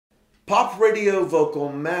Pop radio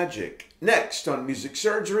vocal magic. Next on Music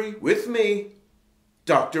Surgery with me,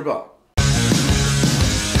 Dr. Bob.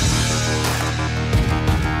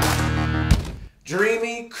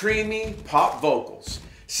 Dreamy, creamy pop vocals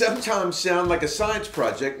sometimes sound like a science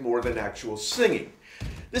project more than actual singing.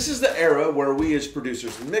 This is the era where we as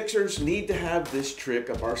producers and mixers need to have this trick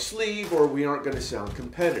up our sleeve or we aren't going to sound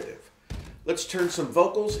competitive. Let's turn some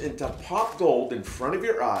vocals into pop gold in front of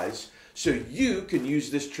your eyes so you can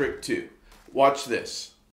use this trick too. Watch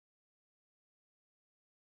this.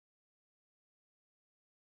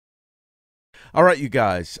 All right, you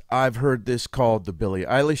guys, I've heard this called the Billie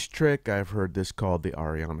Eilish trick. I've heard this called the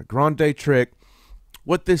Ariana Grande trick.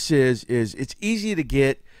 What this is it's easy to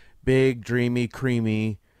get big, dreamy,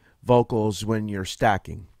 creamy vocals when you're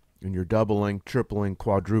stacking, when you're doubling, tripling,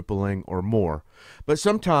 quadrupling, or more. But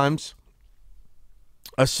sometimes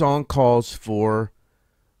a song calls for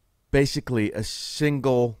basically a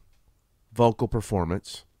single vocal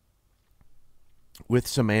performance with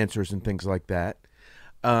some answers and things like that.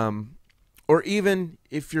 Or even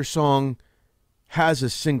if your song has a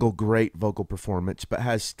single great vocal performance but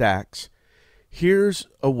has stacks, here's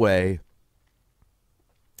a way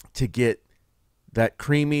to get that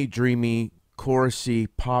creamy, dreamy, chorusy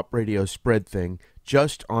pop radio spread thing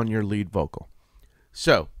just on your lead vocal.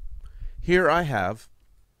 So here I have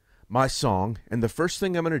my song, and the first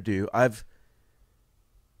thing I'm going to do, I've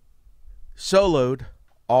soloed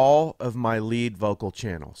all of my lead vocal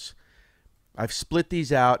channels. I've split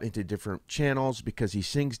these out into different channels because he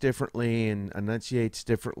sings differently and enunciates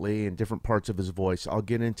differently in different parts of his voice. I'll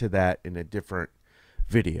get into that in a different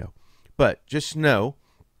video. But just know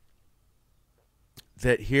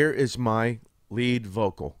that here is my lead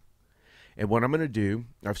vocal. And what I'm going to do,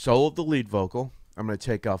 I've soloed the lead vocal. I'm going to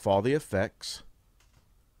take off all the effects.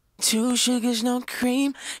 2 sugars, no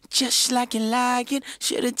cream, just like you like it.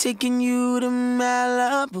 Should've taken you to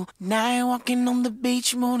Malibu. Now you're walking on the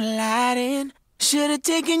beach, moonlighting. Should've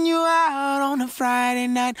taken you out on a Friday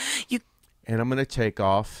night. And I'm going to take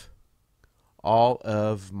off all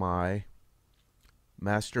of my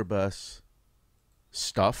master bus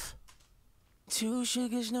stuff. 2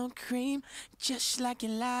 sugars, no cream, just like you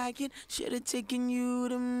like it. Should've taken you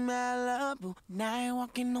to Malibu. Now you're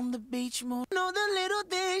walking on the beach, moon. Know the little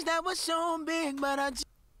things that were so big, but I just...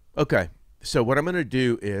 Okay, so what I'm going to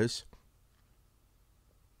do is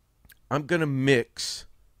I'm going to mix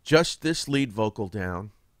just this lead vocal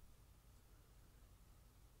down.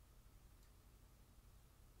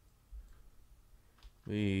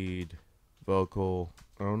 Lead vocal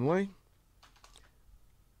only.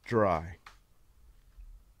 Dry.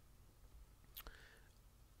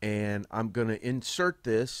 And I'm going to insert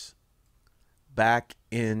this back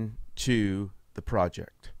into the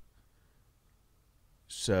project.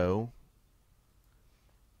 So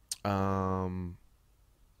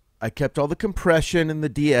I kept all the compression and the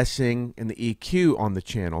de-essing and the EQ on the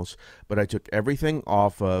channels, but I took everything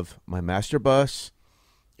off of my master bus,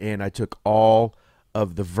 and I took all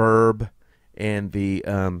of the verb and the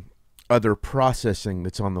other processing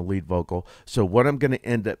that's on the lead vocal. So what I'm going to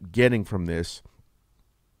end up getting from this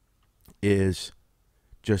is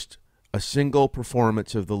just a single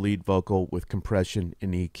performance of the lead vocal with compression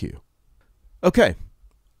and EQ. Okay,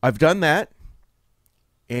 I've done that,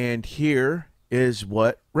 and here is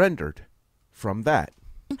what rendered from that.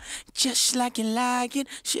 Just like you like it,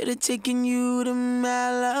 should've taken you to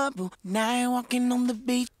Malibu. Now you're walking on the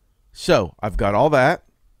beach. So I've got all that.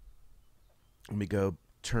 Let me go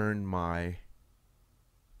turn my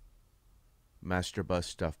master bus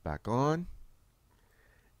stuff back on.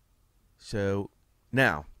 So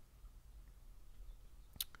now,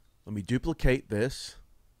 let me duplicate this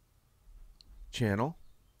channel,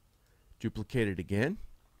 duplicate it again,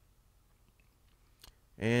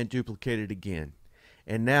 and duplicate it again.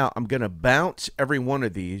 And now I'm going to bounce every one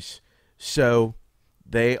of these so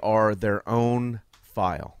they are their own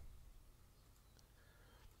file.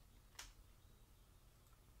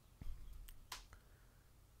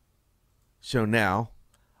 So now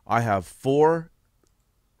I have 4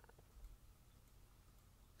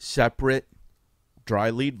 separate dry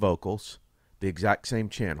lead vocals, the exact same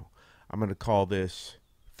channel. I'm going to call this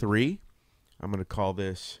 3. I'm going to call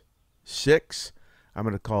this 6. I'm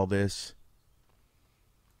going to call this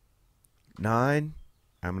 9.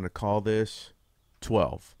 I'm going to call this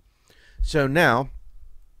 12. So now,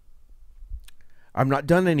 I've not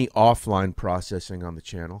done any offline processing on the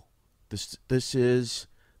channel. This is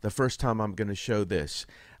the first time I'm going to show this.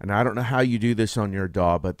 And I don't know how you do this on your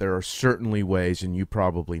DAW, but there are certainly ways, and you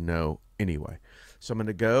probably know anyway. So I'm going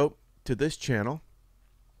to go to this channel.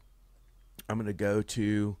 I'm going to go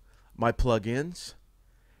to my plugins,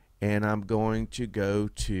 and I'm going to go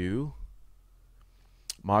to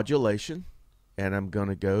modulation, and I'm going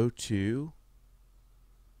to go to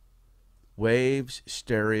waves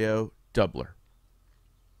stereo doubler.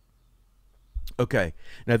 Okay,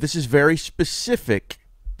 now this is very specific,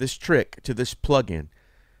 this trick, to this plugin.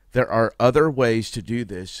 There are other ways to do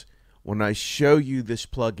this. When I show you this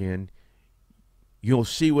plugin, you'll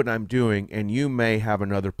see what I'm doing, and you may have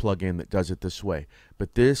another plugin that does it this way.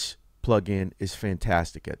 But this plugin is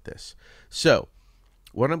fantastic at this. So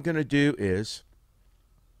what I'm going to do is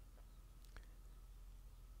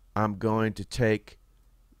I'm going to take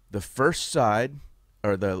the first side,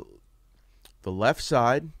 or the left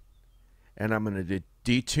side, and I'm going to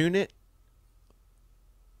detune it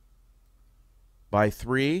by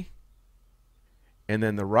 3, and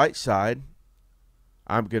then the right side,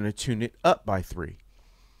 I'm going to tune it up by 3.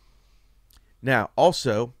 Now,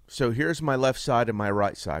 also, so here's my left side and my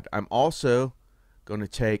right side. I'm also going to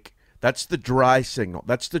take, that's the dry signal.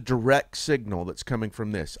 That's the direct signal that's coming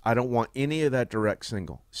from this. I don't want any of that direct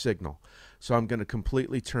signal. So I'm going to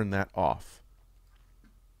completely turn that off.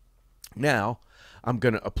 Now, I'm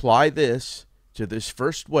going to apply this to this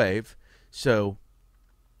first wave. So,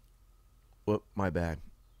 whoop, my bad.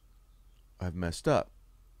 I've messed up.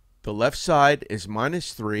 The left side is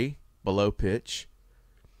 -3 below pitch.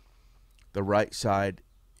 The right side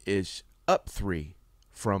is up 3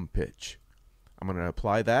 from pitch. I'm going to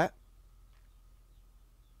apply that.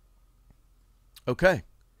 Okay.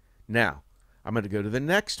 Now, I'm going to go to the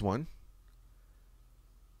next one.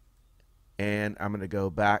 And I'm going to go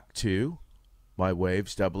back to my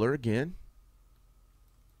waves doubler again.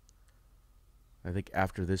 I think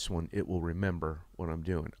after this one, it will remember what I'm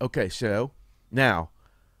doing. Okay, so now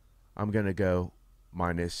I'm going to go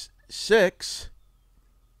 -6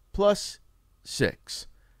 plus 6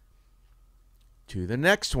 to the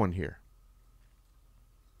next one here.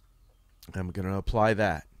 I'm going to apply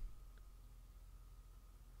that.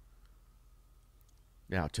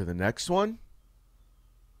 Now to the next one,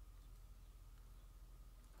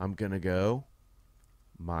 I'm going to go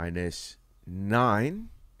 -9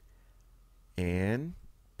 and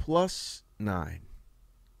 +9.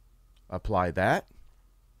 Apply that.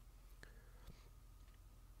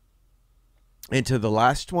 And to the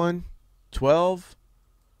last one, 12,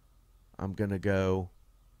 I'm going to go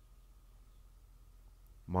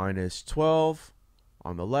 -12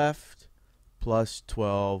 on the left,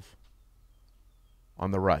 +12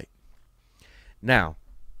 on the right. Now,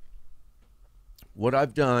 what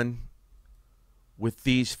I've done with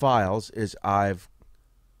these files is I've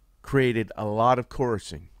created a lot of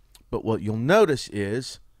chorusing. But what you'll notice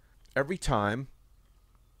is every time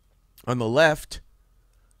on the left,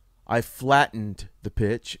 I flattened the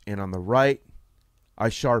pitch, and on the right, I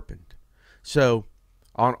sharpened. So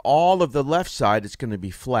on all of the left side, it's going to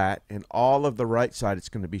be flat, and all of the right side, it's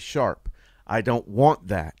going to be sharp. I don't want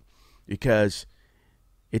that because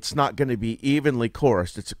it's not going to be evenly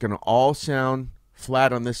chorused. It's going to all sound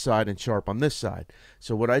flat on this side and sharp on this side.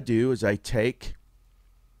 So what I do is I take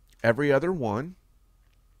every other one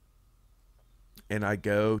and I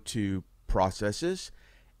go to processes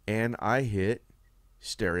and I hit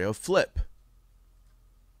stereo flip.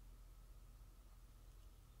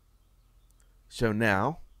 So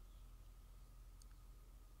now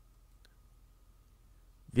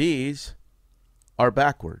these are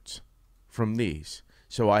backwards from these.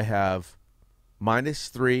 So I have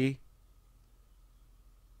 -3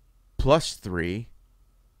 +3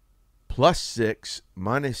 +6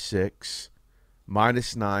 -6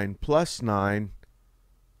 -9 +9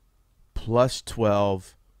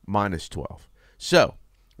 +12 -12. So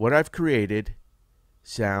what I've created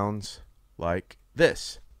sounds like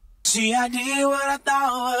this. See, I did what I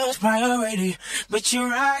thought was priority, but you're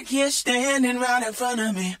right here standing right in front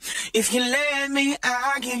of me. If you let me,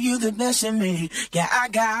 I'll give you the best of me. Yeah, I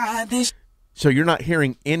got this. So you're not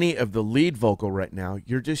hearing any of the lead vocal right now.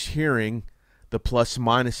 You're just hearing the plus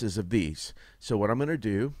minuses of these. So what I'm going to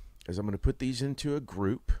do is I'm going to put these into a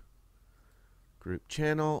group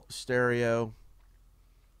channel, stereo,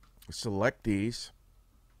 select these.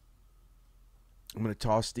 I'm going to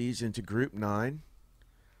toss these into group 9.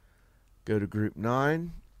 Go to group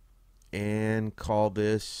 9 and call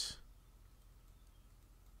this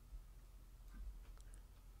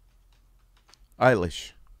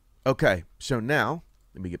Eilish. Okay, so now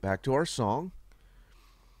let me get back to our song.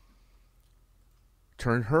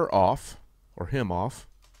 Turn her off, or him off.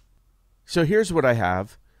 So here's what I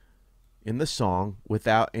have in the song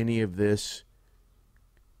without any of this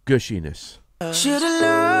gushiness. Should've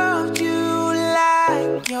loved you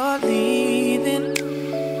like you're leaving.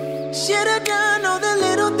 Should've done all the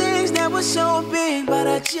little things that would was so big, but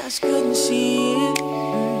I just couldn't see it.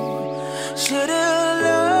 Should've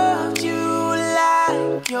loved you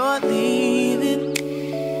like you're leaving.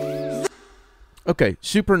 Okay,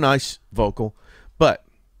 super nice vocal, but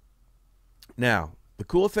now the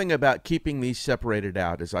cool thing about keeping these separated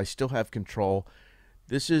out is I still have control.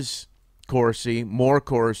 This is chorusy, more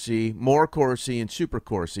chorusy, more chorusy, and super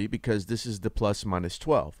chorusy because this is the plus minus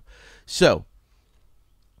 12. So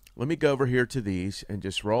let me go over here to these and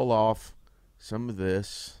just roll off some of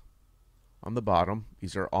this on the bottom.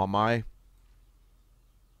 These are all my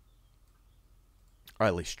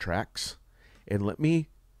Eilish tracks. And let me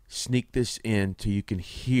sneak this in till you can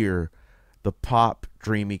hear the pop,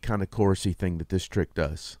 dreamy kind of chorusy thing that this trick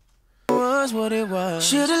does. Was what it was.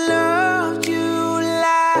 Should've loved you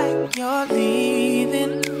like you're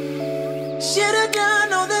leaving. Should've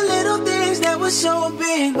done all the little things that were so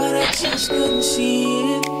big, but I just couldn't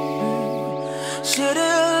see it. Should've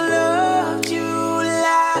loved you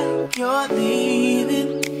like you're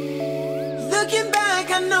leaving. Looking back,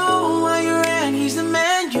 I know why you ran. He's the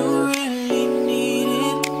man you really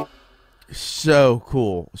needed. So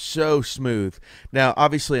cool, so smooth. Now,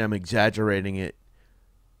 obviously, I'm exaggerating it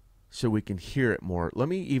so we can hear it more. Let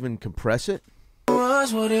me even compress it.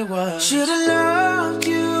 Was what it was. Should've loved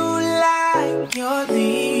you like you're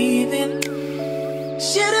leaving.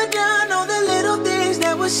 Should've done all the little things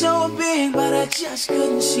that were so big, but I just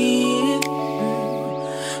couldn't see it.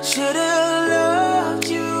 Should've loved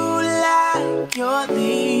you like you're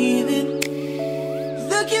leaving.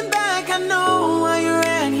 Looking back, I know why you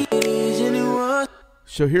ran. It is and it was.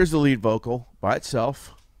 So here's the lead vocal by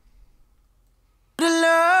itself. Should've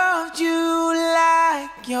loved you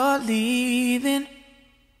like you're leaving.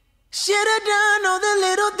 Should've done all the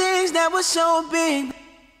little things that were so big.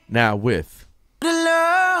 Now with. Should've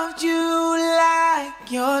loved you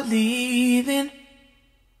like you're leaving.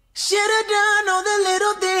 Should've done all the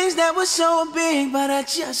little things that were so big, but I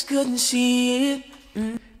just couldn't see it.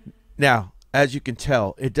 Now, as you can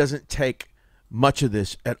tell, it doesn't take much of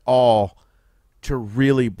this at all to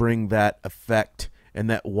really bring that effect and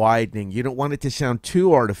that widening. You don't want it to sound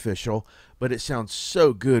too artificial, but it sounds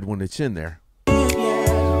so good when it's in there. Should've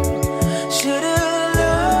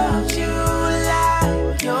loved you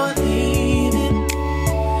like you're leaving.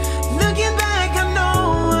 Looking back, I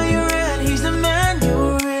know why you ran. He's the man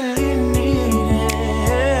you really needed.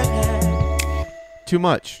 Too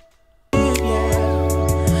much.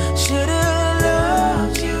 Should've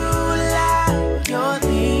loved you like you're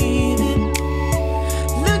leaving.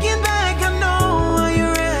 Looking back, I know why you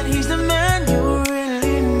ran. He's the man you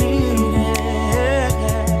really needed.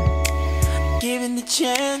 Given the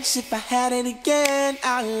chance, if I had it again,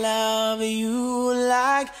 I'd love you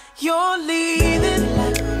like you're leaving.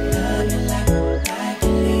 Love you like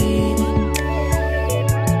you're leaving.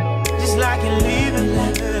 Just like you're leaving.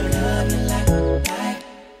 Love you like.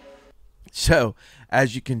 So,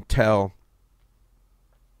 as you can tell,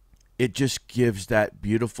 it just gives that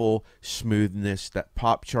beautiful smoothness, that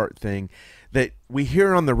pop chart thing that we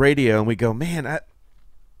hear on the radio and we go, man,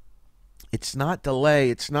 it's not delay,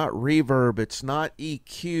 it's not reverb, it's not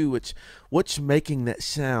EQ, it's what's making that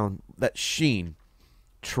sound, that sheen.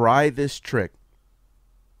 Try this trick.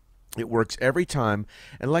 It works every time.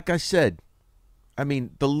 And like I said, I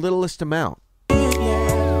mean, the littlest amount. Should've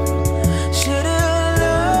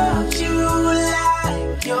loved you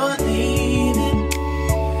like you're leaving.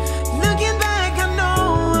 Looking back, I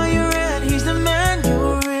know why you ran. He's the man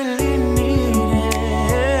you really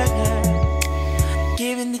needed.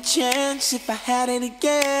 Given the chance, if I had it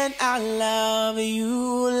again, I'd love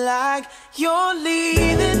you like you're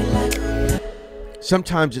leaving.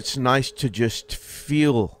 Sometimes it's nice to just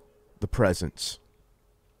feel the presence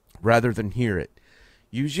rather than hear it.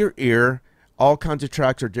 Use your ear. All kinds of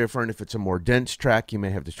tracks are different. If it's a more dense track, you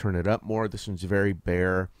may have to turn it up more. This one's very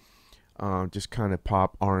bare, just kind of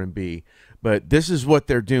pop R&B. But this is what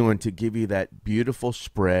they're doing to give you that beautiful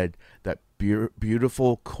spread, that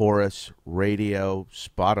beautiful chorus, radio,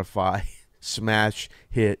 Spotify, smash,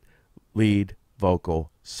 hit, lead,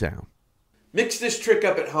 vocal sound. Mix this trick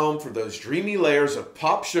up at home for those dreamy layers of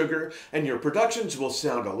pop sugar, and your productions will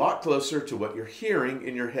sound a lot closer to what you're hearing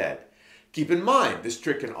in your head. Keep in mind, this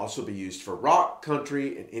trick can also be used for rock,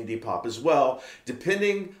 country, and indie pop as well,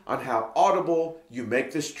 depending on how audible you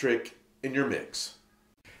make this trick in your mix.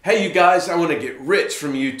 Hey you guys, I want to get rich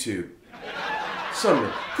from YouTube.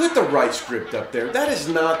 Summer, put the right script up there. That is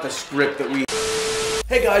not the script that we...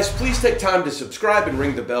 Hey guys, please take time to subscribe and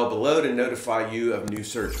ring the bell below to notify you of new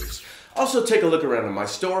surgeries. Also take a look around in my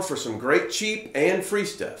store for some great cheap and free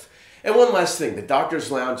stuff. And one last thing, the Doctor's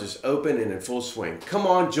Lounge is open and in full swing. Come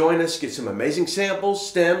on, join us, get some amazing samples,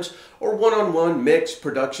 stems, or one-on-one mix,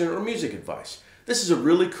 production, or music advice. This is a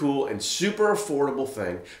really cool and super affordable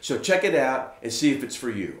thing, so check it out and see if it's for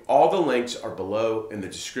you. All the links are below in the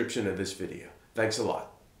description of this video. Thanks a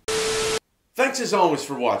lot. Thanks as always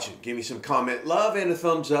for watching. Give me some comment love and a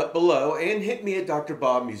thumbs up below, and hit me at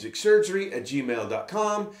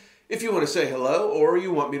drbobmusicsurgery@gmail.com if you want to say hello or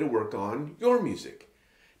you want me to work on your music.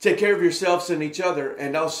 Take care of yourselves and each other,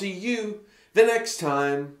 and I'll see you the next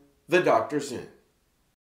time the doctor's in.